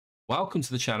Welcome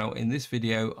to the channel. In this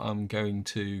video, I'm going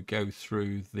to go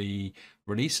through the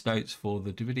release notes for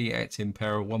the Divide Et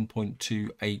Impera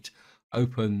 1.28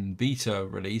 open beta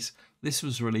release. This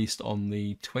was released on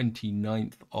the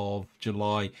 29th of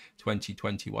July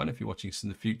 2021, if you're watching this in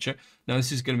the future. Now,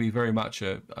 this is going to be very much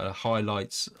a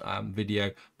highlights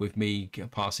video with me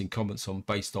passing comments on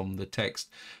based on the text.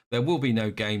 There will be no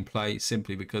gameplay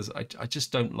simply because I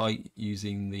just don't like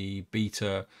using the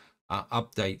beta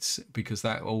updates, because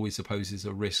that always poses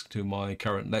a risk to my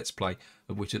current Let's Play,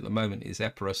 of which at the moment is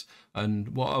Epirus. And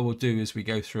what I will do as we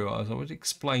go through, I would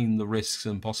explain the risks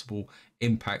and possible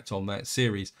impact on that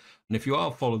series. And if you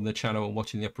are following the channel and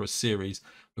watching the Epirus series,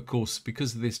 of course,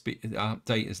 because this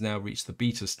update has now reached the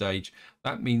beta stage,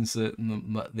 that means that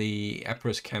the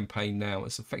Epirus campaign now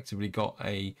has effectively got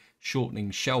a shortening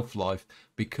shelf life,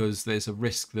 because there's a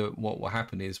risk that what will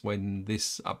happen is when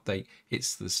this update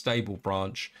hits the stable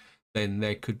branch, then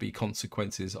there could be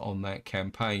consequences on that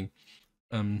campaign.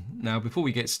 Now, before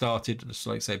we get started, I'd just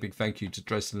like to say a big thank you to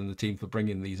Dresden and the team for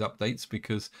bringing these updates,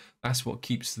 because that's what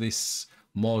keeps this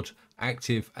mod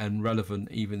active and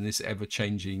relevant, even in this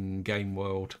ever-changing game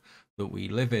world that we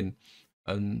live in.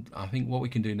 And I think what we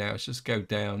can do now is just go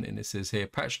down, and it says here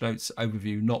patch notes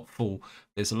overview not full.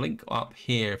 There's a link up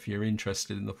here if you're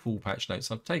interested in the full patch notes.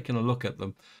 I've taken a look at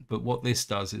them, but what this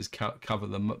does is cover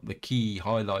the key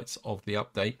highlights of the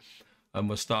update. And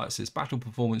we'll start. It says battle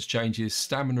performance changes.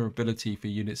 Stamina ability for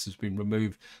units has been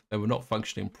removed. They were not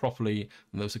functioning properly,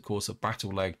 and there's of course a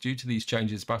battle lag. Due to these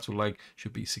changes, battle lag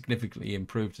should be significantly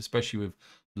improved, especially with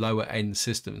lower end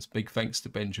systems. Big thanks to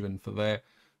Benjamin for there.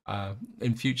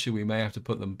 In future, we may have to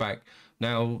put them back.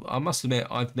 Now, I must admit,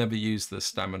 I've never used the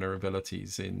stamina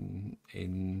abilities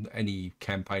in any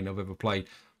campaign I've ever played.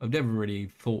 I've never really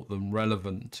thought them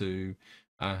relevant to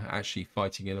actually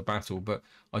fighting in a battle, but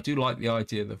I do like the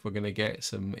idea that we're going to get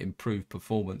some improved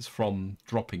performance from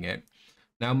dropping it.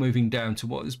 Now, moving down to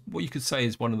what you could say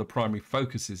is one of the primary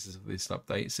focuses of this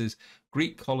update. It says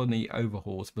Greek colony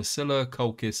overhauls. Massila,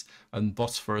 Colchis, and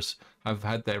Bosphorus have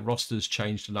had their rosters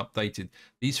changed and updated.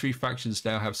 These three factions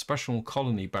now have special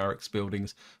colony barracks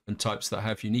buildings and types that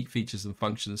have unique features and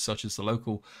functions, such as the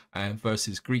local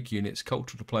versus Greek units,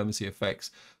 cultural diplomacy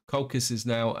effects. Colchis is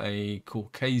now a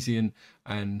Caucasian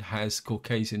and has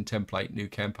Caucasian template, new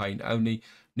campaign only.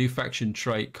 New faction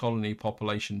trait, colony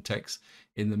population text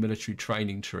in the military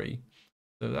training tree.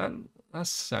 So that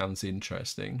sounds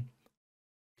interesting.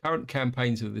 Current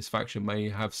campaigns of this faction may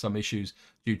have some issues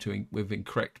due to with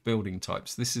incorrect building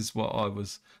types. This is what I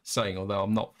was saying, although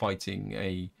I'm not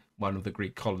fighting one of the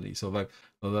Greek colonies, although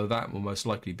that will most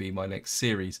likely be my next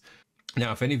series.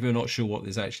 Now, if any of you are not sure what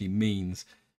this actually means,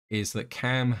 is that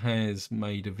Cam has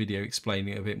made a video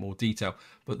explaining it in a bit more detail,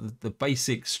 but the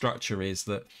basic structure is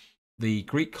that the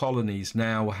Greek colonies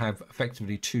now have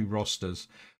effectively two rosters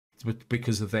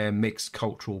because of their mixed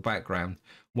cultural background.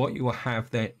 What you will have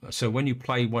there, so when you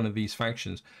play one of these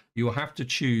factions, you will have to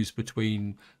choose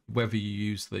between whether you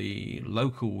use the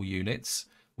local units,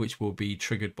 which will be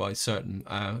triggered by certain,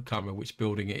 I can't remember which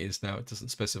building it is now, it doesn't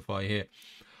specify here,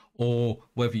 or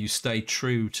whether you stay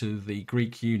true to the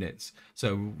Greek units.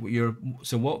 So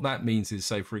what that means is,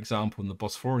 say for example in the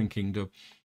Bosphorian kingdom,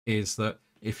 is that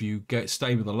if you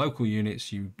stay with the local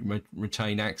units, you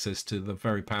retain access to the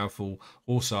very powerful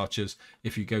horse archers.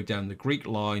 If you go down the Greek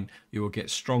line, you will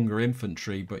get stronger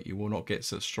infantry, but you will not get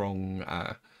such strong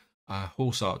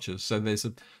horse archers.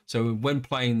 So when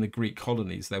playing the Greek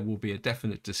colonies, there will be a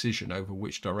definite decision over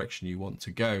which direction you want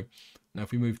to go. Now,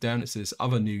 if we move down, it says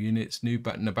other new units: new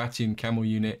Nabatean camel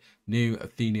unit, new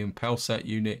Athenian Palsat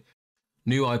unit,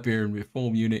 new Iberian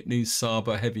reform unit, new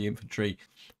Saba heavy infantry,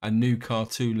 and new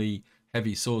Kartuli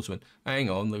heavy swordsman. Hang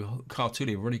on, the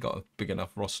Kartuli have already got a big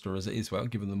enough roster as it is, well,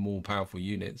 given them more powerful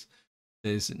units.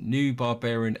 There's new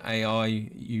Barbarian AI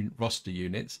roster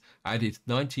units, added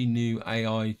 90 new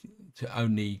AI to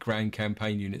only Grand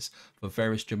Campaign units for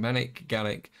various Germanic,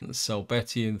 Gallic,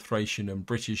 Selbetian, Thracian, and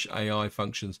British AI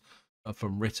functions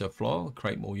from Ritter Floor,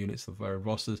 create more units for various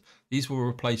rosters. These will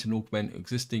replace and augment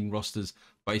existing rosters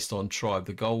based on tribe.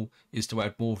 The goal is to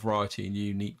add more variety and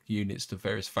unique units to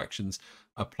various factions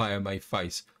a player may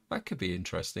face. That could be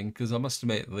interesting, because I must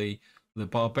admit the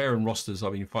barbarian rosters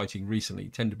I've been fighting recently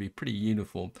tend to be pretty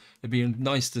uniform. It'd be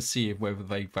nice to see whether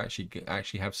they've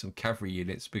actually have some cavalry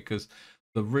units, because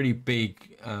the really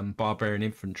big barbarian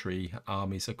infantry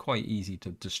armies are quite easy to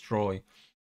destroy.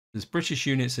 There's British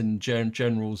units and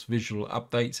generals visual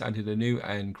updates, added a new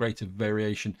and greater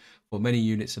variation for many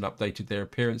units and updated their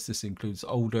appearance. This includes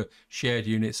older shared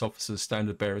units, officers,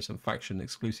 standard bearers, and faction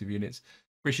exclusive units.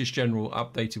 British general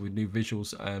updated with new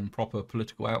visuals and proper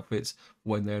political outfits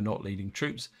when they're not leading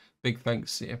troops. Big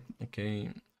thanks. Yeah. Okay.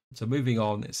 So moving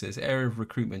on, it says area of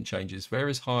recruitment changes.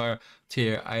 Various higher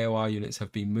tier AOR units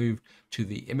have been moved to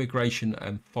the immigration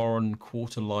and foreign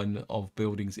quarter line of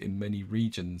buildings in many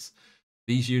regions.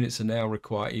 These units are now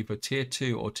require either tier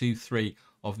 2 or tier 3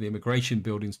 of the immigration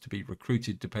buildings to be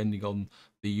recruited depending on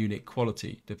the unit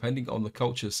quality. Depending on the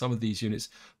culture, some of these units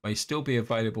may still be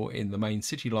available in the main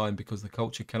city line because the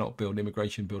culture cannot build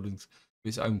immigration buildings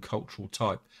with its own cultural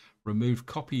type. Removed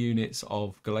copy units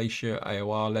of Galatia,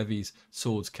 AOR, levies,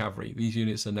 swords, cavalry. These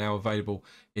units are now available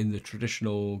in the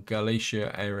traditional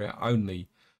Galatia area only.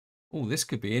 Oh, this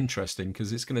could be interesting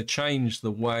because it's going to change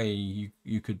the way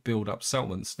you could build up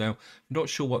settlements. Now, I'm not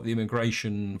sure what the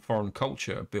immigration foreign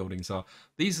culture buildings are.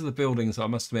 These are the buildings I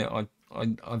must admit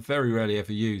I very rarely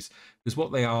ever use, because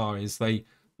what they are is they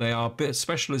are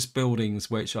specialist buildings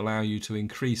which allow you to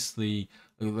increase the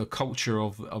culture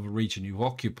of a region you've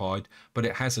occupied, but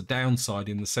it has a downside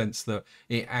in the sense that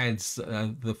it adds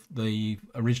the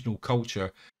original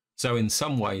culture. So in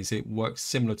some ways, it works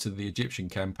similar to the Egyptian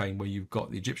campaign where you've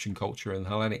got the Egyptian culture and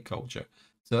Hellenic culture.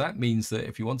 So that means that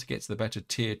if you want to get to the better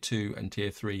tier 2 and tier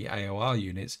 3 AOR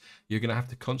units, you're going to have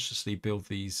to consciously build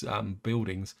these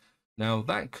buildings. Now,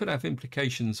 that could have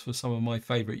implications for some of my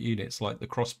favorite units like the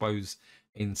crossbows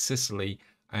in Sicily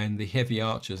and the heavy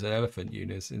archers and elephant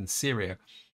units in Syria,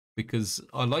 because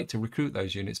I like to recruit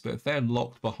those units, but if they're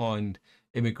locked behind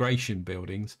immigration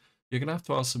buildings, you're going to have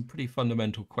to ask some pretty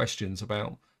fundamental questions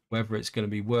about whether it's going to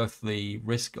be worth the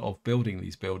risk of building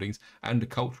these buildings and the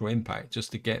cultural impact just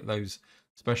to get those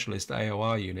specialist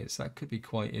AOR units. That could be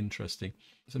quite interesting.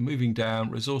 So moving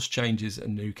down, resource changes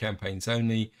and new campaigns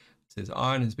only. It says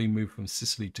iron has been moved from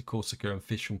Sicily to Corsica and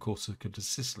fish from Corsica to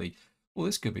Sicily. Well,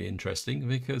 this could be interesting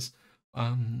because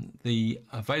the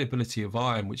availability of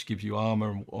iron, which gives you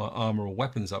armor or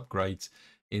weapons upgrades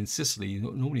in Sicily,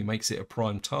 normally makes it a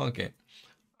prime target.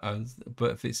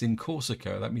 But if it's in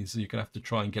Corsica, that means you're going to have to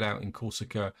try and get out in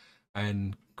Corsica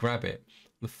and grab it.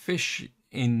 The fish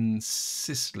in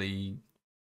Sicily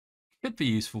could be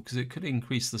useful because it could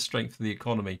increase the strength of the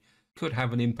economy, could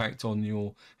have an impact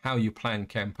on how you plan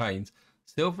campaigns.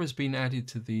 Silver has been added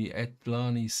to the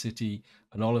Edlani city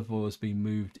and olive oil has been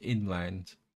moved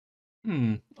inland.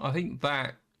 I think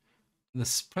that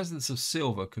the presence of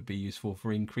silver could be useful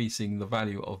for increasing the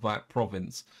value of that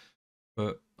province.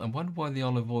 But I wonder why the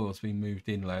olive oil has been moved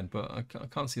inland, but I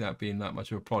can't see that being that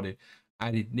much of a product.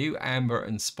 Added new amber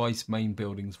and spice main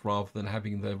buildings rather than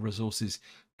having the resources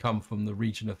come from the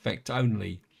region effect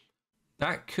only.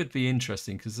 That could be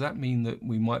interesting because that mean that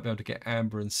we might be able to get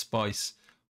amber and spice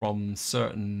from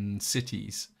certain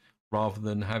cities rather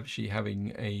than actually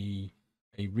having a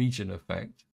region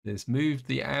effect. There's moved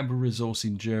the amber resource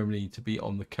in Germany to be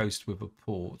on the coast with a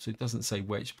port. So it doesn't say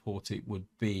which port it would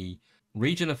be.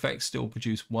 Region effects still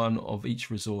produce one of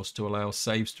each resource to allow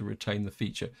saves to retain the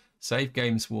feature. Save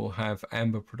games will have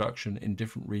amber production in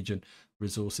different region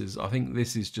resources. I think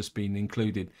this is just been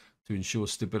included to ensure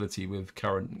stability with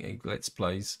current Let's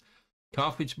Plays.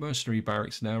 Carthage mercenary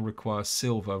barracks now require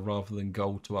silver rather than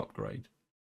gold to upgrade.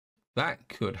 That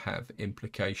could have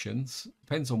implications.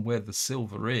 Depends on where the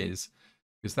silver is,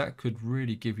 because that could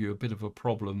really give you a bit of a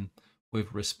problem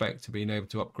with respect to being able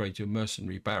to upgrade your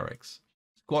mercenary barracks.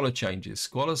 Squalor changes.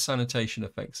 Squalor sanitation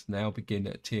effects now begin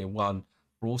at tier 1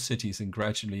 for all cities and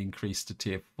gradually increase to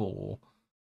tier 4.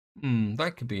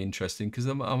 That could be interesting because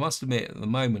I must admit at the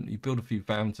moment you build a few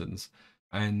fountains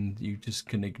and you just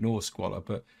can ignore squalor,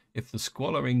 but if the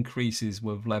squalor increases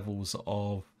with levels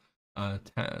of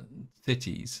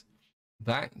cities,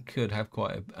 that could have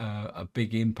quite a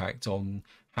big impact on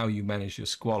how you manage your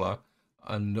squalor.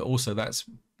 And also that's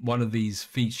one of these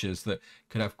features that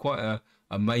could have quite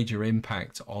a major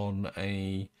impact on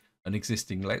an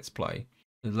existing Let's Play.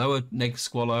 The lower neg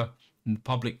squalor and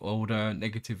public order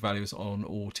negative values on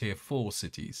all tier 4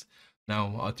 cities.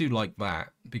 Now I do like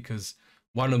that because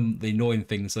one of the annoying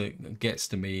things that gets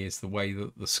to me is the way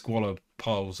that the squalor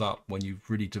piles up when you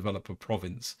really develop a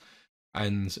province,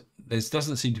 and there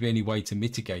doesn't seem to be any way to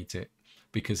mitigate it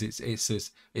because it's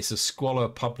a squalor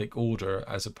public order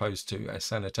as opposed to a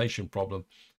sanitation problem.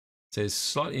 It says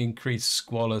slightly increased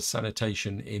squalor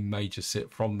sanitation in major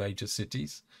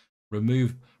cities.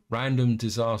 Remove random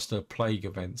disaster plague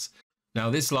events. Now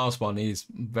this last one is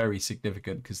very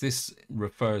significant because this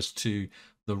refers to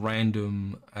the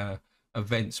random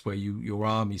events where your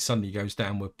army suddenly goes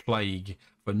down with plague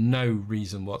for no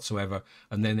reason whatsoever,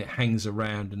 and then it hangs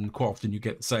around, and quite often you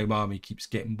get the same army keeps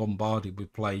getting bombarded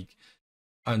with plague,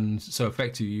 and so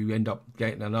effectively you end up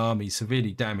getting an army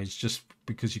severely damaged just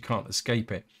because you can't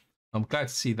escape it. I'm glad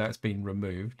to see that's been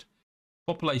removed.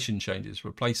 Population changes.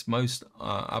 Replace most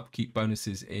upkeep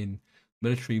bonuses in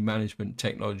military management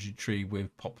technology tree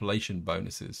with population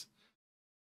bonuses.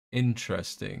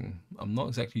 Interesting. I'm not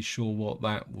exactly sure what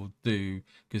that will do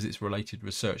because it's related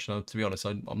research. Now, to be honest,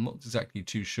 I'm not exactly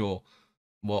too sure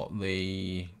what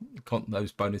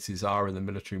those bonuses are in the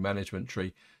military management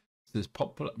tree. This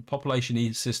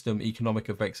population system economic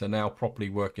effects are now properly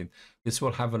working. This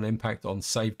will have an impact on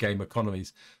save game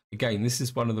economies. Again, this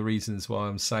is one of the reasons why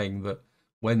I'm saying that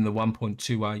when the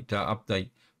 1.28 update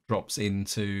drops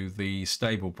into the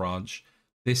stable branch,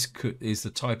 is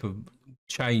the type of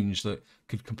change that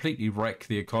could completely wreck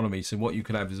the economy. So what you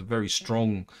could have is a very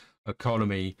strong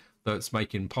economy that's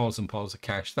making piles and piles of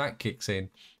cash. That kicks in,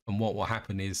 and what will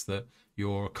happen is that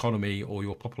your economy or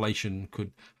your population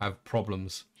could have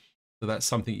problems. So that's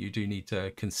something you do need to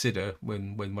consider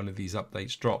when one of these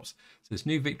updates drops. So there's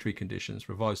new victory conditions,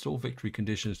 revised all victory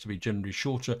conditions to be generally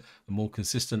shorter and more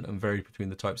consistent and vary between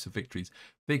the types of victories.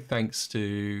 Big thanks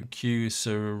to Q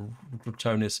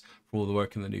Serotonis for all the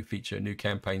work in the new feature, new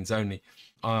campaigns only.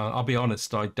 I'll be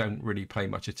honest, I don't really pay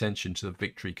much attention to the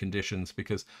victory conditions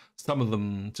because some of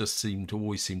them just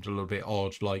always seemed a little bit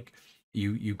odd, like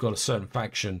you've got a certain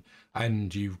faction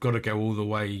and you've got to go all the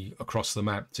way across the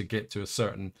map to get to a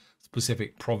certain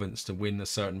specific province to win a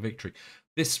certain victory.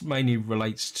 This mainly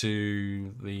relates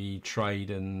to the trade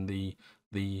and the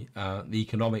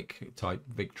economic type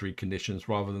victory conditions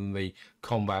rather than the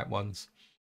combat ones.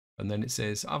 And then it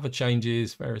says other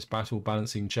changes, various battle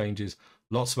balancing changes,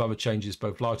 lots of other changes,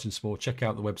 both large and small. Check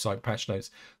out the website patch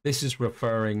notes. This is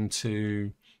referring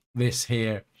to this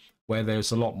here, where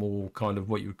there's a lot more kind of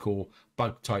what you would call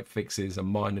bug type fixes and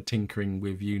minor tinkering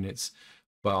with units.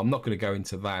 But I'm not going to go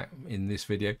into that in this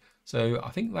video. So I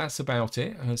think that's about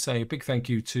it. I say a big thank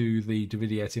you to the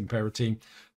Divide Et Impera team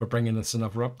for bringing us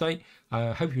another update.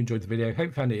 Hope you enjoyed the video. Hope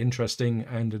you found it interesting.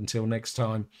 And until next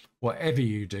time, whatever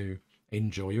you do,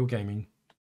 enjoy your gaming.